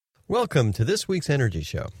Welcome to this week's Energy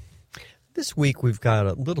Show. This week we've got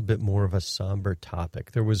a little bit more of a somber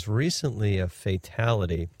topic. There was recently a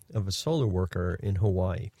fatality of a solar worker in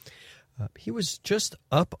Hawaii. He was just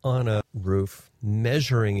up on a roof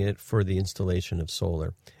measuring it for the installation of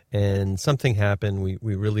solar. And something happened,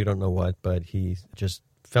 we really don't know what, but he just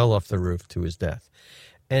fell off the roof to his death.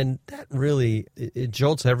 And that really, it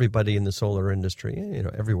jolts everybody in the solar industry,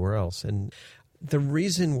 everywhere else. And the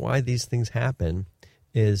reason why these things happen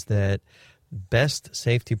is that best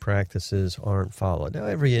safety practices aren't followed. Now,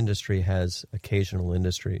 every industry has occasional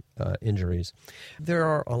industry injuries. There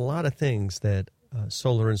are a lot of things that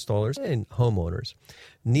solar installers and homeowners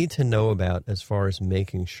need to know about as far as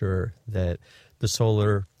making sure that the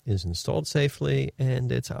solar is installed safely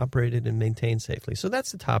and it's operated and maintained safely. So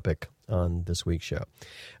that's the topic on this week's show.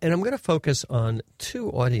 And I'm going to focus on two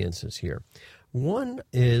audiences here. One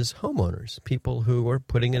is homeowners, people who are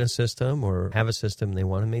putting in a system or have a system they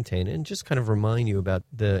want to maintain, and just kind of remind you about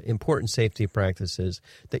the important safety practices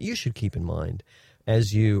that you should keep in mind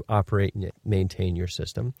as you operate and maintain your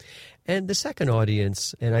system. And the second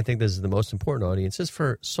audience, and I think this is the most important audience, is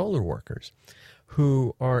for solar workers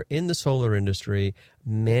who are in the solar industry,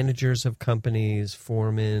 managers of companies,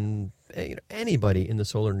 foremen, anybody in the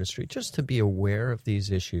solar industry, just to be aware of these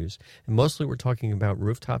issues. And mostly we're talking about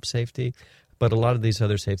rooftop safety, but a lot of these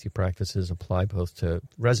other safety practices apply both to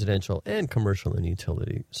residential and commercial and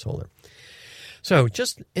utility solar. So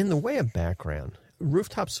just in the way of background,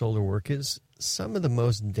 rooftop solar work is some of the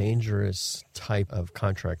most dangerous type of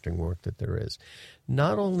contracting work that there is.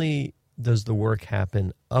 Not only does the work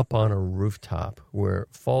happen up on a rooftop where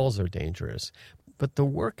falls are dangerous, but the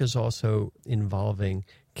work is also involving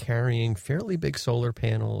carrying fairly big solar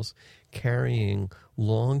panels, carrying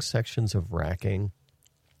long sections of racking,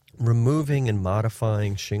 removing and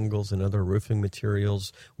modifying shingles and other roofing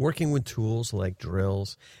materials, working with tools like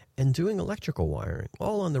drills, and doing electrical wiring,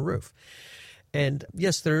 all on the roof. And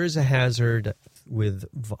yes, there is a hazard with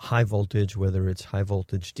high voltage, whether it's high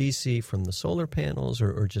voltage DC from the solar panels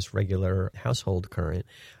or just regular household current.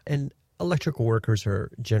 And electrical workers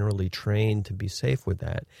are generally trained to be safe with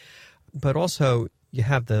that. But also, you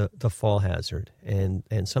have the fall hazard, and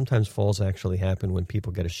sometimes falls actually happen when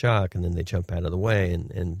people get a shock and then they jump out of the way,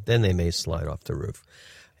 and then they may slide off the roof.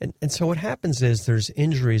 And so what happens is there's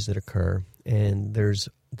injuries that occur, and there's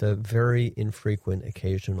the very infrequent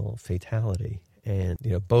occasional fatality. And,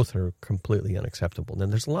 both are completely unacceptable. Now,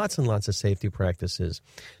 there's lots and lots of safety practices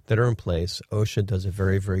that are in place. OSHA does a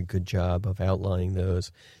very, very good job of outlining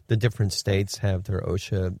those. The different states have their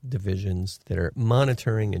OSHA divisions that are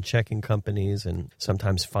monitoring and checking companies and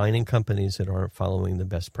sometimes fining companies that aren't following the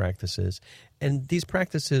best practices. And these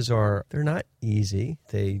practices they're not easy.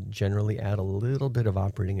 They generally add a little bit of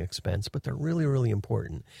operating expense, but they're really, really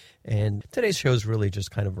important. And today's show is really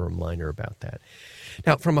just kind of a reminder about that.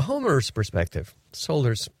 Now, from a homeowner's perspective,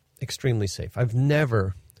 solar's extremely safe. I've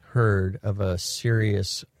never heard of a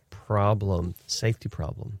serious safety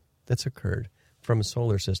problem that's occurred from a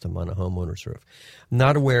solar system on a homeowner's roof. I'm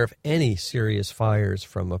not aware of any serious fires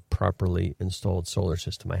from a properly installed solar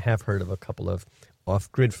system. I have heard of a couple of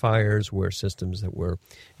off-grid fires where systems that were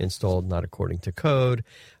installed not according to code,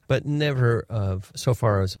 but never so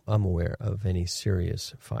far as I'm aware of any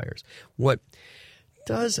serious fires. What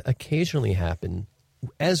does occasionally happen,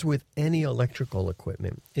 as with any electrical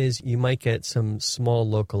equipment, is you might get some small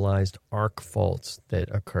localized arc faults that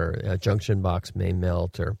occur. A junction box may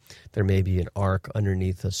melt, or there may be an arc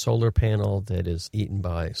underneath a solar panel that is eaten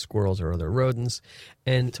by squirrels or other rodents.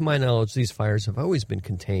 And to my knowledge, these fires have always been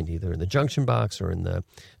contained either in the junction box or in the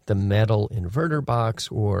metal inverter box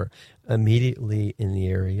or immediately in the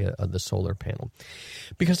area of the solar panel.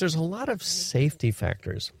 Because there's a lot of safety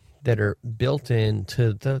factors that are built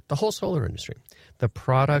into the whole solar industry. The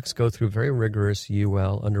products go through very rigorous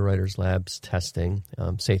UL, Underwriters Labs testing,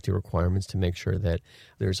 safety requirements to make sure that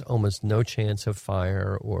there's almost no chance of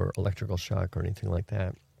fire or electrical shock or anything like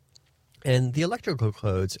that. And the electrical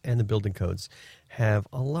codes and the building codes have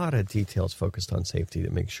a lot of details focused on safety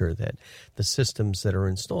to make sure that the systems that are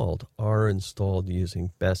installed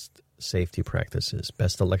using best safety practices,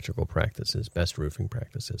 best electrical practices, best roofing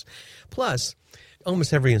practices. Plus,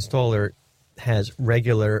 almost every installer has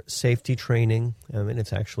regular safety training, and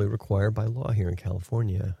it's actually required by law here in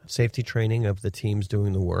California, safety training of the teams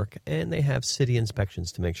doing the work, and they have city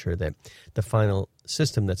inspections to make sure that the final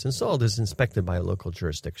system that's installed is inspected by a local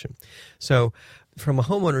jurisdiction. So from a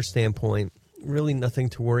homeowner standpoint, really nothing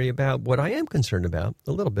to worry about. What I am concerned about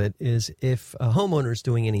a little bit is if a homeowner is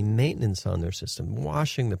doing any maintenance on their system,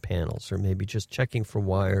 washing the panels or maybe just checking for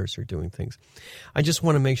wires or doing things. I just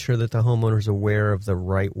want to make sure that the homeowner is aware of the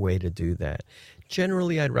right way to do that.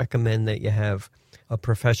 Generally, I'd recommend that you have a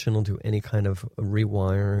professional do any kind of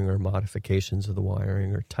rewiring or modifications of the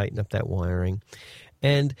wiring or tighten up that wiring.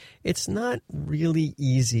 And it's not really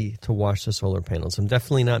easy to wash the solar panels. I'm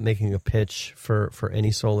definitely not making a pitch for any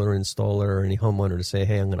solar installer or any homeowner to say,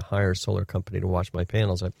 hey, I'm going to hire a solar company to wash my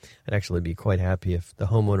panels. I'd actually be quite happy if the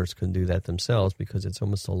homeowners could do that themselves because it's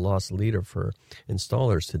almost a lost leader for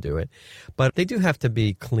installers to do it. But they do have to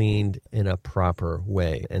be cleaned in a proper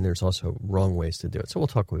way, and there's also wrong ways to do it. So we'll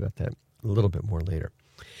talk about that a little bit more later.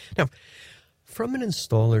 Now, from an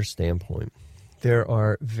installer standpoint, there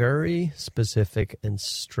are very specific and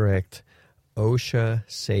strict OSHA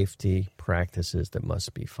safety practices that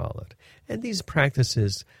must be followed. And these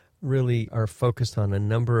practices really are focused on a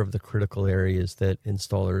number of the critical areas that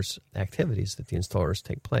activities that the installers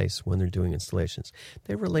take place when they're doing installations.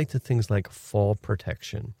 They relate to things like fall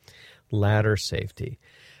protection, ladder safety,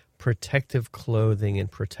 protective clothing and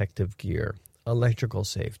protective gear, electrical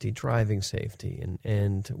safety, driving safety,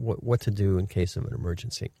 and what to do in case of an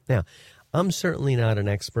emergency. Now, I'm certainly not an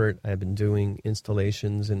expert. I've been doing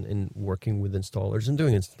installations and working with installers and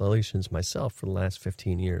doing installations myself for the last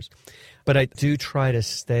 15 years. But I do try to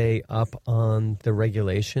stay up on the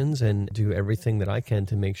regulations and do everything that I can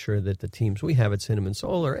to make sure that the teams we have at Cinnamon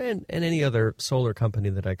Solar and any other solar company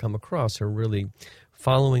that I come across are really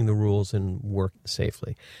following the rules and work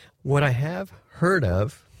safely. What I have heard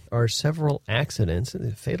of are several accidents,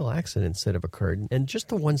 fatal accidents that have occurred, and just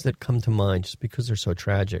the ones that come to mind just because they're so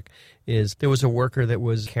tragic is there was a worker that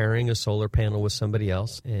was carrying a solar panel with somebody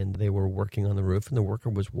else, and they were working on the roof, and the worker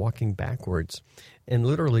was walking backwards and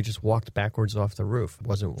literally just walked backwards off the roof,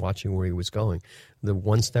 wasn't watching where he was going. The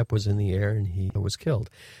one step was in the air, and he was killed.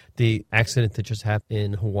 The accident that just happened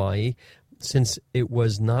in Hawaii, since it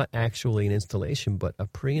was not actually an installation but a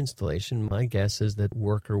pre-installation, my guess is that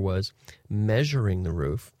worker was measuring the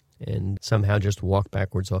roof and somehow just walked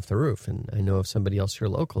backwards off the roof. And I know of somebody else here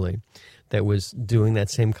locally that was doing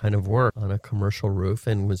that same kind of work on a commercial roof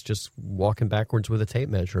and was just walking backwards with a tape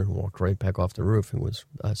measure and walked right back off the roof and was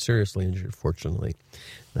seriously injured, fortunately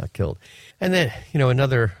not killed. And then,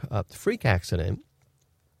 another freak accident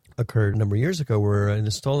occurred a number of years ago where an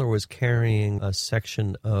installer was carrying a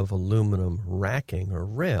section of aluminum racking or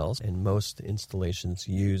rails, and most installations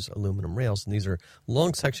use aluminum rails, and these are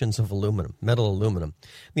long sections of aluminum, metal aluminum.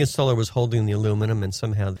 The installer was holding the aluminum, and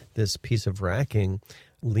somehow this piece of racking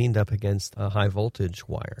leaned up against a high voltage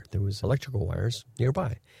wire. There was electrical wires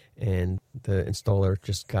nearby, and the installer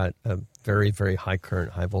just got a very, very high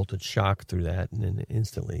current, high voltage shock through that and then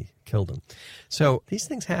instantly killed him. So these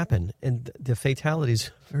things happen, and the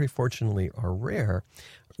fatalities, very fortunately, are rare.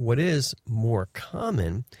 What is more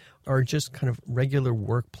common are just kind of regular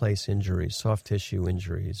workplace injuries, soft tissue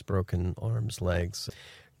injuries, broken arms, legs,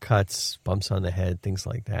 cuts, bumps on the head, things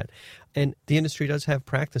like that. And the industry does have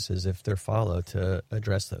practices, if they're followed, to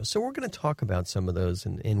address those. So we're going to talk about some of those,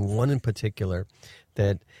 and one in particular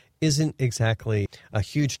that isn't exactly a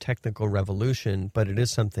huge technical revolution, but it is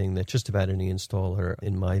something that just about any installer,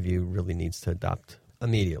 in my view, really needs to adopt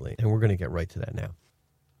immediately. And we're going to get right to that now.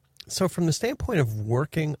 So from the standpoint of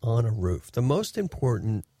working on a roof, the most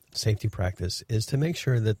important safety practice is to make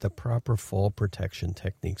sure that the proper fall protection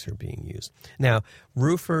techniques are being used. Now,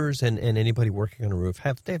 roofers and anybody working on a roof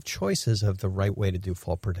have choices of the right way to do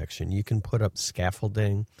fall protection. You can put up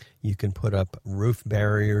scaffolding, you can put up roof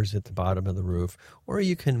barriers at the bottom of the roof, or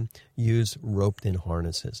you can use roped-in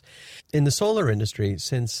harnesses. In the solar industry,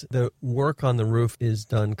 since the work on the roof is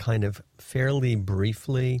done kind of fairly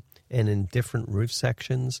briefly and in different roof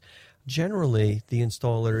sections, generally, the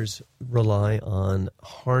installers rely on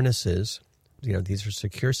harnesses. These are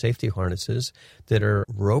secure safety harnesses that are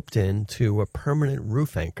roped into a permanent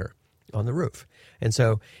roof anchor on the roof. And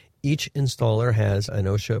so each installer has an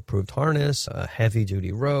OSHA-approved harness, a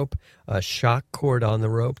heavy-duty rope, a shock cord on the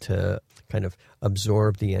rope to kind of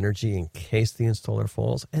absorb the energy in case the installer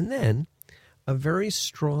falls, and then a very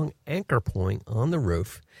strong anchor point on the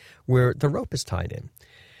roof where the rope is tied in.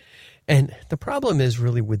 And the problem is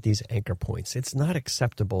really with these anchor points, it's not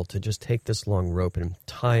acceptable to just take this long rope and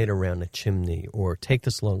tie it around a chimney, or take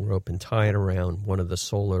this long rope and tie it around one of the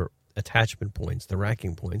solar attachment points, the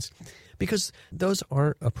racking points, because those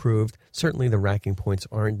aren't approved. Certainly the racking points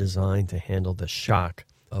aren't designed to handle the shock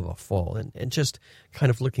of a fall. And just kind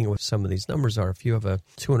of looking at what some of these numbers are, if you have a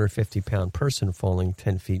 250-pound person falling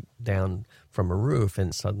 10 feet down from a roof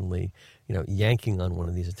and suddenly yanking on one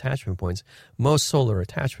of these attachment points, most solar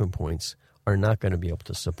attachment points are not going to be able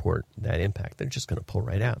to support that impact. They're just going to pull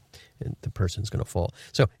right out, and the person's going to fall.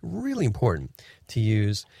 So really important to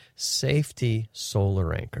use safety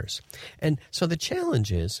solar anchors. And so the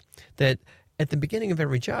challenge is that at the beginning of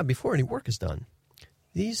every job, before any work is done,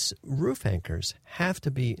 these roof anchors have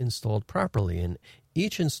to be installed properly, and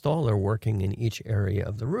each installer working in each area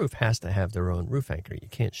of the roof has to have their own roof anchor. You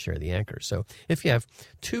can't share the anchors. So if you have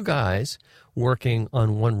two guys working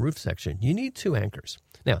on one roof section, you need two anchors.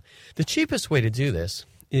 Now, the cheapest way to do this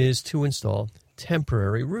is to install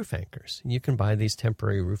temporary roof anchors. You can buy these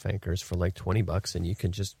temporary roof anchors for like $20, and you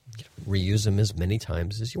can just reuse them as many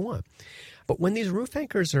times as you want. But when these roof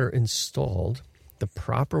anchors are installed, the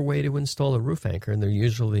proper way to install a roof anchor, and they're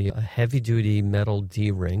usually a heavy-duty metal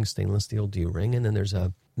D-ring, stainless steel D-ring, and then there's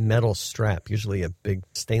a metal strap, usually a big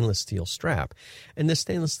stainless steel strap. And this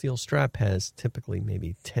stainless steel strap has typically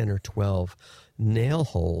maybe 10 or 12 nail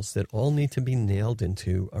holes that all need to be nailed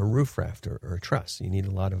into a roof rafter or a truss. You need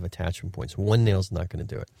a lot of attachment points. One nail's not going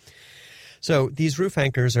to do it. So these roof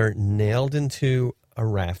anchors are nailed into a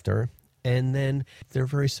rafter, and then they're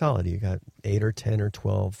very solid. You got 8 or 10 or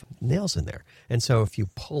 12 nails in there. And so if you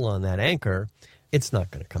pull on that anchor, it's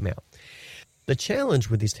not going to come out. The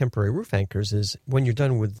challenge with these temporary roof anchors is when you're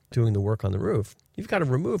done with doing the work on the roof, you've got to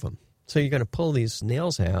remove them. So you're going to pull these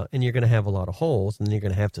nails out, and you're going to have a lot of holes, and then you're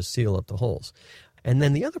going to have to seal up the holes. And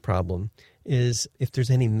then the other problem is if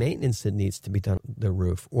there's any maintenance that needs to be done on the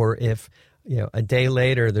roof, or if a day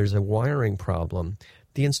later there's a wiring problem,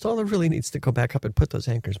 the installer really needs to go back up and put those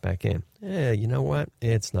anchors back in. You know what?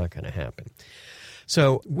 It's not going to happen.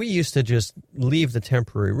 So we used to just leave the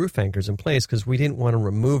temporary roof anchors in place because we didn't want to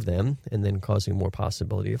remove them and then causing more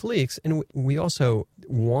possibility of leaks. And we also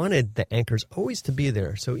wanted the anchors always to be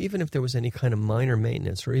there. So even if there was any kind of minor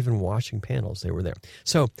maintenance or even washing panels, they were there.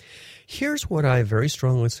 So here's what I very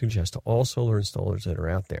strongly suggest to all solar installers that are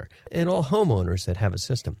out there and all homeowners that have a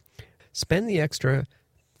system. Spend the extra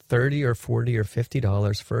 $30 or $40 or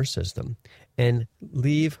 $50 for a system and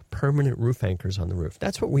leave permanent roof anchors on the roof.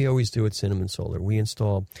 That's what we always do at Cinnamon Solar. We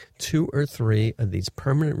install 2 or 3 of these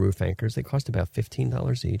permanent roof anchors. They cost about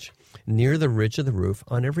 $15 each near the ridge of the roof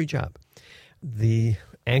on every job. The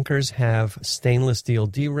anchors have stainless steel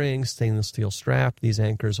D-rings, stainless steel strap. These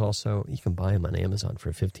anchors also, you can buy them on Amazon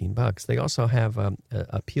for $15. They also have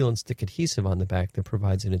a peel and stick adhesive on the back that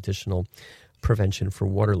provides an additional prevention for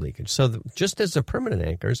water leakage. So just as the permanent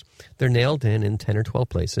anchors, they're nailed in 10 or 12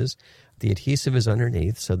 places. The adhesive is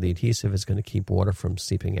underneath, so the adhesive is going to keep water from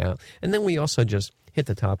seeping out. And then we also just hit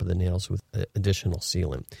the top of the nails with additional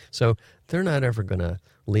sealant. So they're not ever going to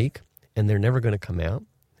leak, and they're never going to come out.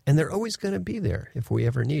 And they're always going to be there if we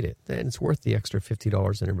ever need it. Then it's worth the extra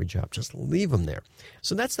 $50 on every job. Just leave them there.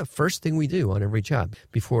 So that's the first thing we do on every job.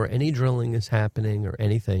 Before any drilling is happening or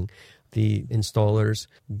anything, the installers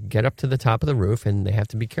get up to the top of the roof, and they have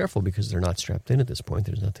to be careful because they're not strapped in at this point.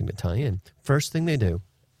 There's nothing to tie in. First thing they do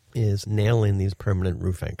is nail in these permanent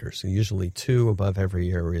roof anchors. So usually 2 above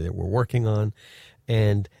every area that we're working on,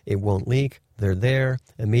 and it won't leak. They're there.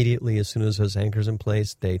 Immediately, as soon as those anchors in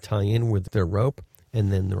place, they tie in with their rope,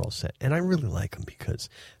 and then they're all set. And I really like them because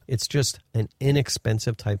it's just an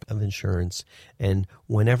inexpensive type of insurance. And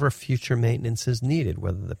whenever future maintenance is needed,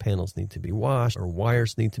 whether the panels need to be washed or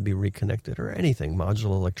wires need to be reconnected or anything,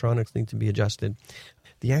 modular electronics need to be adjusted,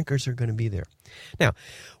 the anchors are going to be there. Now,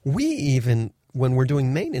 we even, when we're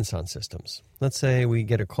doing maintenance on systems, let's say we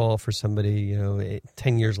get a call for somebody,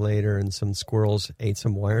 10 years later and some squirrels ate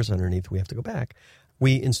some wires underneath, we have to go back.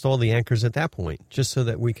 We install the anchors at that point, just so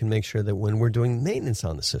that we can make sure that when we're doing maintenance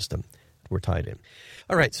on the system, we're tied in.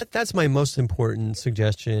 All right, so that's my most important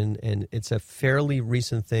suggestion, and it's a fairly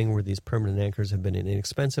recent thing where these permanent anchors have been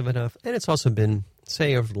inexpensive enough, and it's also been,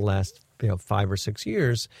 say, over the last 5 or 6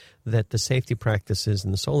 years, that the safety practices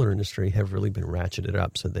in the solar industry have really been ratcheted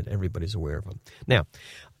up so that everybody's aware of them. Now,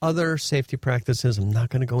 other safety practices, I'm not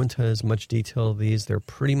going to go into as much detail of these. They're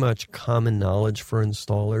pretty much common knowledge for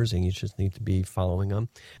installers, and you just need to be following them.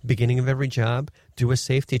 Beginning of every job, do a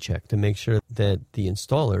safety check to make sure that the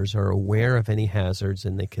installers are aware of any hazards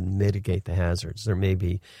and they can mitigate the hazards. There may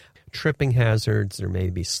be tripping hazards, there may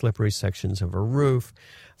be slippery sections of a roof.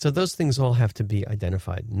 So those things all have to be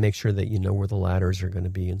identified. Make sure that you know where the ladders are going to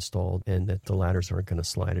be installed and that the ladders aren't going to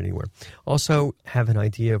slide anywhere. Also, have an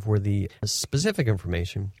idea of where the specific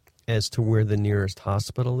information as to where the nearest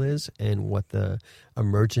hospital is and what the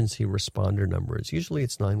emergency responder number is. Usually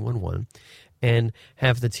it's 911. And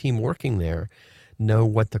have the team working there know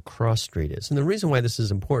what the cross street is. And the reason why this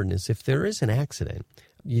is important is if there is an accident,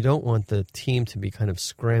 you don't want the team to be kind of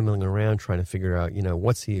scrambling around trying to figure out,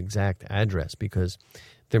 what's the exact address, because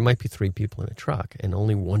there might be 3 people in a truck and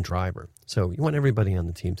only 1 driver. So you want everybody on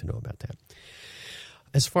the team to know about that.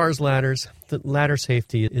 As far as ladders, the ladder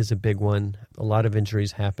safety is a big one. A lot of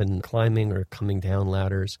injuries happen climbing or coming down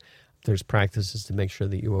ladders. There's practices to make sure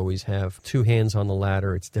that you always have 2 hands on the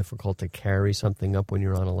ladder. It's difficult to carry something up when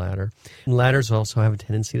you're on a ladder. And ladders also have a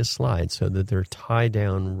tendency to slide, so that there are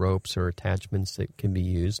tie-down ropes or attachments that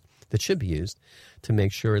should be used to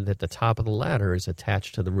make sure that the top of the ladder is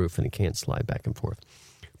attached to the roof and it can't slide back and forth.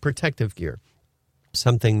 Protective gear,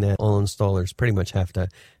 something that all installers pretty much have to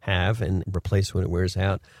have and replace when it wears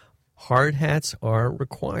out. Hard hats are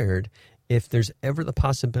required if there's ever the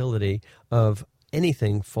possibility of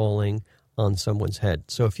anything falling on someone's head.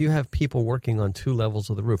 So if you have people working on 2 levels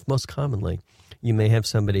of the roof, most commonly, you may have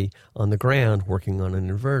somebody on the ground working on an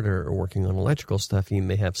inverter or working on electrical stuff. You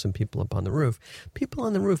may have some people up on the roof. People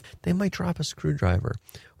on the roof, they might drop a screwdriver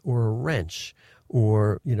or a wrench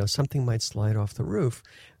or, something might slide off the roof.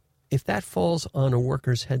 If that falls on a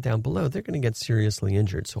worker's head down below, they're going to get seriously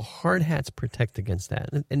injured. So hard hats protect against that.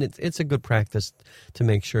 And it's a good practice to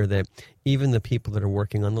make sure that even the people that are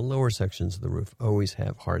working on the lower sections of the roof always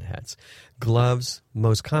have hard hats. Gloves,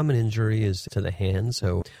 most common injury is to the hand,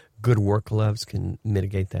 so good work gloves can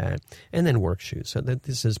mitigate that. And then work shoes, so that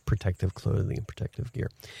this is protective clothing and protective gear.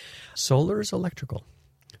 Solar is electrical.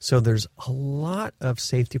 So there's a lot of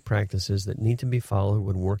safety practices that need to be followed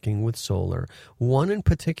when working with solar. One in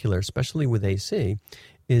particular, especially with AC,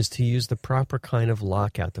 is to use the proper kind of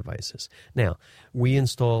lockout devices. Now, we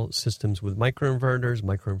install systems with microinverters.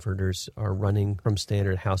 Microinverters are running from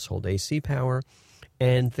standard household AC power,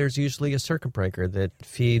 and there's usually a circuit breaker that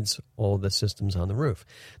feeds all the systems on the roof.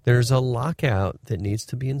 There's a lockout that needs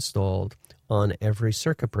to be installed on every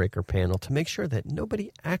circuit breaker panel to make sure that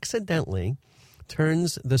nobody accidentally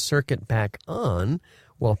turns the circuit back on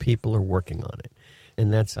while people are working on it.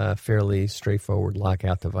 And that's a fairly straightforward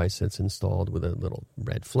lockout device that's installed with a little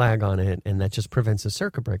red flag on it, and that just prevents the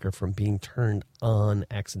circuit breaker from being turned on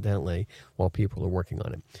accidentally while people are working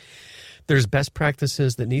on it. There's best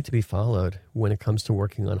practices that need to be followed when it comes to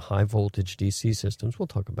working on high-voltage DC systems. We'll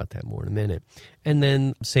talk about that more in a minute. And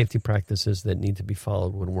then safety practices that need to be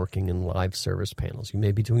followed when working in live service panels. You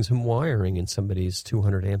may be doing some wiring in somebody's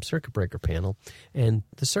 200-amp circuit breaker panel, and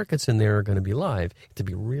the circuits in there are going to be live. You have to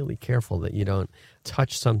be really careful that you don't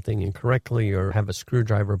touch something incorrectly or have a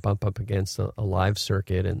screwdriver bump up against a live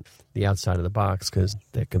circuit and the outside of the box, because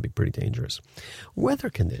that could be pretty dangerous.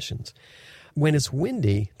 Weather conditions. When it's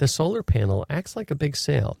windy, the solar panel acts like a big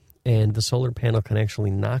sail, and the solar panel can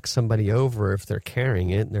actually knock somebody over if they're carrying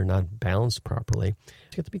it and they're not balanced properly. So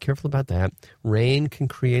you have to be careful about that. Rain can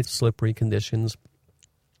create slippery conditions.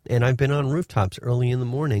 And I've been on rooftops early in the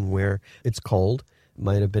morning where it's cold. It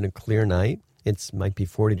might have been a clear night. It might be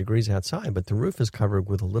 40 degrees outside, but the roof is covered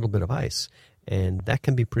with a little bit of ice. And that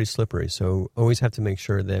can be pretty slippery. So always have to make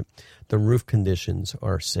sure that the roof conditions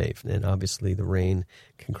are safe. And obviously the rain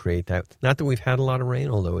can create that. Not that we've had a lot of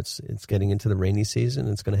rain, although it's getting into the rainy season.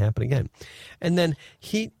 It's going to happen again. And then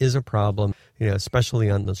heat is a problem,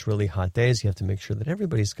 especially on those really hot days. You have to make sure that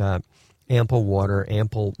everybody's got ample water,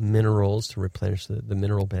 ample minerals to replenish the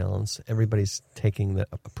mineral balance. Everybody's taking the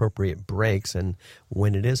appropriate breaks. And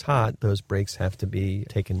when it is hot, those breaks have to be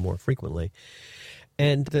taken more frequently.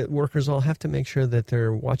 And the workers all have to make sure that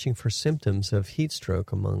they're watching for symptoms of heat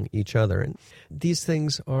stroke among each other. And these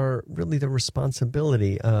things are really the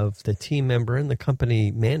responsibility of the team member and the company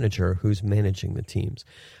manager who's managing the teams.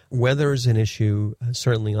 Weather is an issue,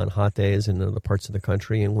 certainly on hot days in other parts of the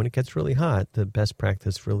country. And when it gets really hot, the best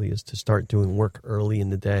practice really is to start doing work early in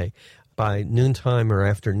the day. By noontime or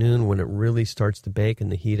afternoon, when it really starts to bake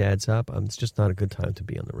and the heat adds up, it's just not a good time to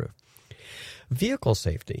be on the roof. Vehicle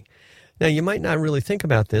safety. Now, you might not really think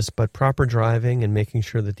about this, but proper driving and making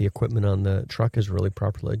sure that the equipment on the truck is really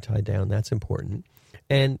properly tied down, that's important.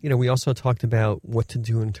 And, we also talked about what to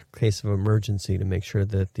do in case of emergency to make sure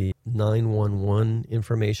that the 911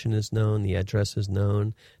 information is known, the address is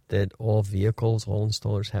known, that all vehicles, all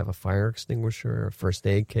installers have a fire extinguisher, a first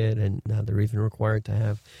aid kit, and now they're even required to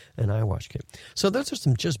have an eye wash kit. So those are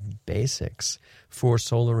some just basics for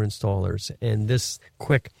solar installers. And this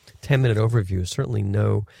quick 10-minute overview is certainly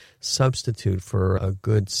no substitute for a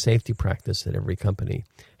good safety practice that every company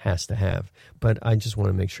has to have. But I just want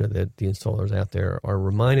to make sure that the installers out there are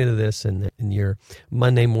reminded of this, and that in your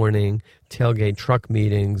Monday morning tailgate truck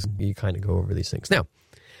meetings, you kind of go over these things. Now,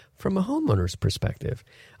 from a homeowner's perspective,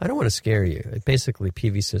 I don't want to scare you. Basically,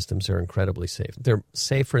 PV systems are incredibly safe. They're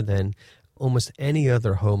safer than almost any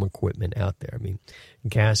other home equipment out there. I mean,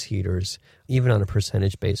 gas heaters, even on a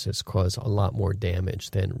percentage basis, cause a lot more damage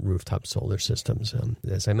than rooftop solar systems.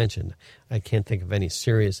 As I mentioned, I can't think of any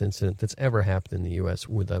serious incident that's ever happened in the U.S.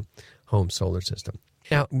 with a home solar system.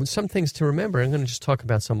 Now, some things to remember, I'm going to just talk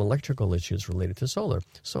about some electrical issues related to solar.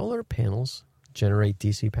 Solar panels generate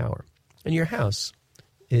DC power, and your house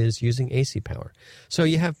is using AC power. So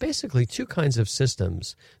you have basically two kinds of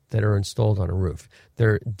systems that are installed on a roof.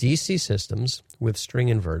 They're DC systems with string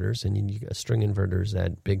inverters, and a string inverter is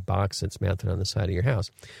that big box that's mounted on the side of your house,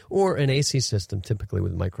 or an AC system, typically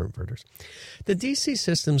with microinverters. The DC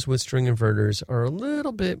systems with string inverters are a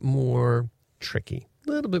little bit more tricky,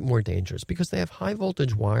 a little bit more dangerous, because they have high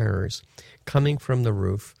voltage wires coming from the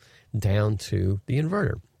roof down to the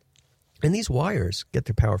inverter. And these wires get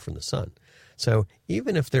their power from the sun. So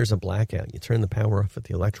even if there's a blackout, you turn the power off at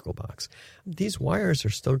the electrical box, these wires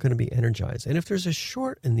are still going to be energized. And if there's a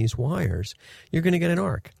short in these wires, you're going to get an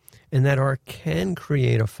arc. And that arc can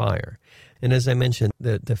create a fire. And as I mentioned,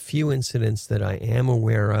 the few incidents that I am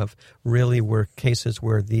aware of really were cases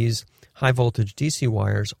where these high-voltage DC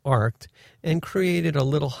wires arced and created a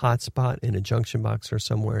little hot spot in a junction box or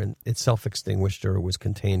somewhere, and it self-extinguished or was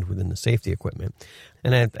contained within the safety equipment.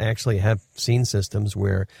 And I actually have seen systems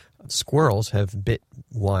where squirrels have bit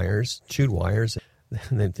wires, chewed wires.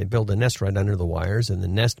 They build a nest right under the wires, and the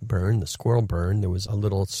nest burned, the squirrel burned. There was a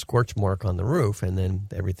little scorch mark on the roof, and then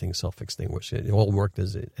everything self-extinguished. It all worked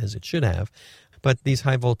as it should have. But these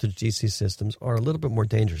high-voltage DC systems are a little bit more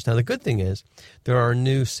dangerous. Now, the good thing is there are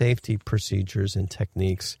new safety procedures and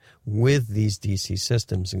techniques with these DC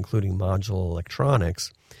systems, including modular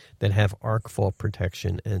electronics, that have arc fault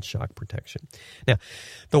protection and shock protection. Now,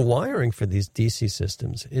 the wiring for these DC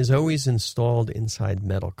systems is always installed inside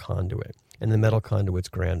metal conduit, and the metal conduit's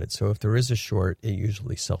grounded. So if there is a short, it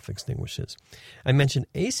usually self-extinguishes. I mentioned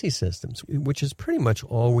AC systems, which is pretty much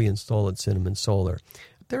all we install at Cinnamon Solar.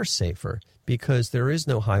 They're safer because there is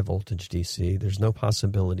no high voltage DC. There's no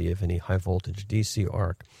possibility of any high voltage DC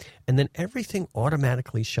arc. And then everything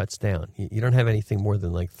automatically shuts down. You don't have anything more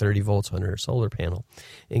than like 30 volts on your solar panel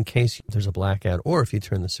in case there's a blackout or if you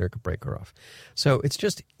turn the circuit breaker off. So it's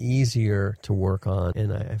just easier to work on,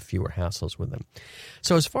 and I have fewer hassles with them.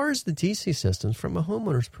 So as far as the DC systems, from a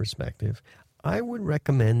homeowner's perspective, I would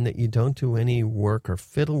recommend that you don't do any work or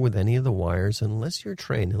fiddle with any of the wires unless you're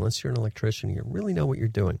trained, unless you're an electrician, you really know what you're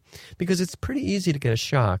doing. Because it's pretty easy to get a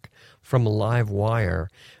shock from a live wire,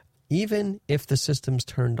 even if the system's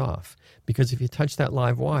turned off. Because if you touch that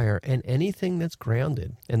live wire and anything that's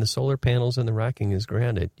grounded, and the solar panels and the racking is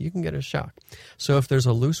grounded, you can get a shock. So if there's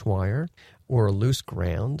a loose wire or a loose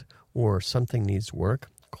ground or something needs work,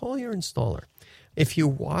 call your installer. If you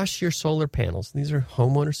wash your solar panels, these are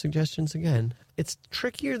homeowner suggestions again, it's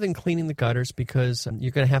trickier than cleaning the gutters because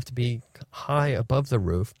you're going to have to be high above the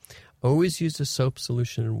roof. Always use a soap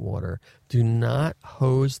solution in water. Do not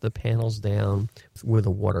hose the panels down with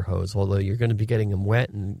a water hose, although you're going to be getting them wet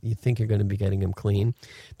and you think you're going to be getting them clean.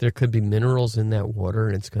 There could be minerals in that water,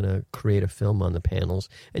 and it's going to create a film on the panels.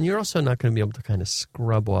 And you're also not going to be able to kind of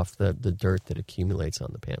scrub off the dirt that accumulates on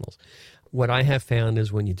the panels. What I have found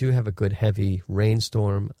is when you do have a good heavy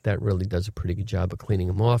rainstorm, that really does a pretty good job of cleaning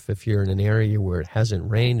them off. If you're in an area where it hasn't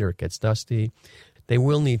rained or it gets dusty, they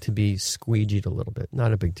will need to be squeegeed a little bit.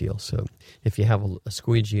 Not a big deal. So if you have a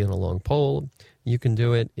squeegee and a long pole, you can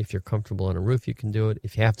do it. If you're comfortable on a roof, you can do it.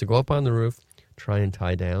 If you have to go up on the roof, try and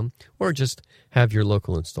tie down, or just have your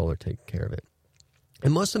local installer take care of it.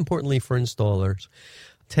 And most importantly for installers,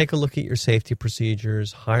 take a look at your safety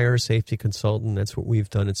procedures, hire a safety consultant. That's what we've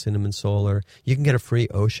done at Cinnamon Solar. You can get a free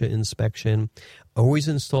OSHA inspection. Always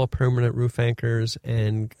install permanent roof anchors,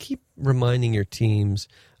 and keep reminding your teams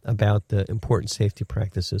about the important safety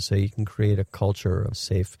practices so you can create a culture of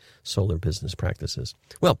safe solar business practices.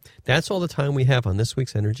 Well, that's all the time we have on this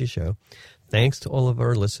week's Energy Show. Thanks to all of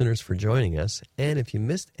our listeners for joining us. And if you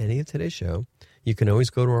missed any of today's show, you can always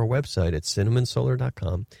go to our website at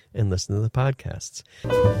cinnamonsolar.com and listen to the podcasts.